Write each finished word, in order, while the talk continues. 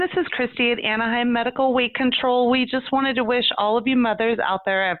This is Christy at Anaheim Medical Weight Control. We just wanted to wish all of you mothers out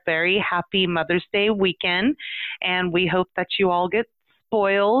there a very happy Mother's Day weekend, and we hope that you all get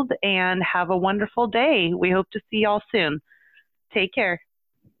spoiled and have a wonderful day. We hope to see y'all soon. Take care.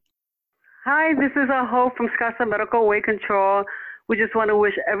 Hi, this is Hope from Scottsdale Medical Weight Control. We just want to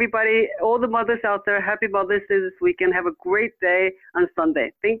wish everybody, all the mothers out there, happy Mother's Day this weekend. Have a great day on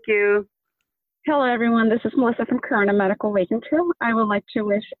Sunday. Thank you. Hello, everyone. This is Melissa from Corona Medical Weight Control. I would like to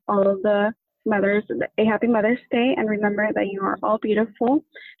wish all of the mothers a happy Mother's Day, and remember that you are all beautiful,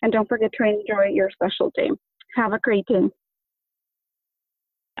 and don't forget to enjoy your special day. Have a great day.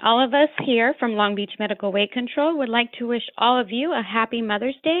 All of us here from Long Beach Medical Weight Control would like to wish all of you a happy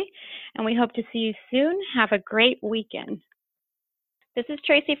Mother's Day, and we hope to see you soon. Have a great weekend. This is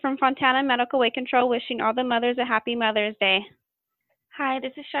Tracy from Fontana Medical Weight Control, wishing all the mothers a happy Mother's Day. Hi,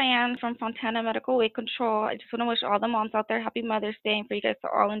 this is Cheyenne from Fontana Medical Weight Control. I just want to wish all the moms out there happy Mother's Day and for you guys to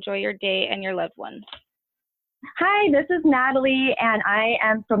all enjoy your day and your loved ones. Hi, this is Natalie, and I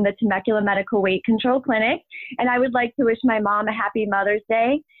am from the Temecula Medical Weight Control Clinic, and I would like to wish my mom a happy Mother's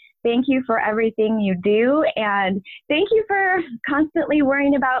Day. Thank you for everything you do, and thank you for constantly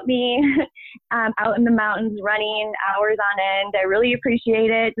worrying about me out in the mountains running hours on end. I really appreciate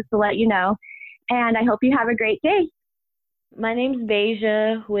it, just to let you know, and I hope you have a great day. My name's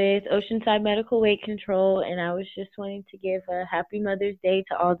Beja with Oceanside Medical Weight Control, and I was just wanting to give a happy Mother's Day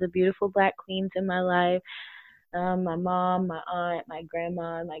to all the beautiful Black queens in my life. My mom, my aunt, my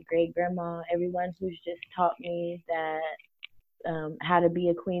grandma, my great-grandma, everyone who's just taught me that how to be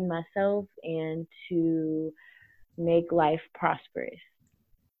a queen myself and to make life prosperous.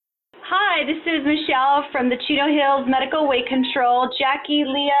 Hi, this is Michelle from the Chino Hills Medical Weight Control. Jackie,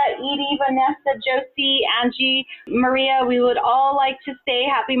 Leah, Edie, Vanessa, Josie, Angie, Maria, we would all like to say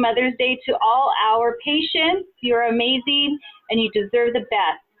happy Mother's Day to all our patients. You're amazing and you deserve the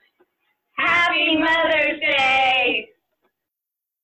best. Happy Mother's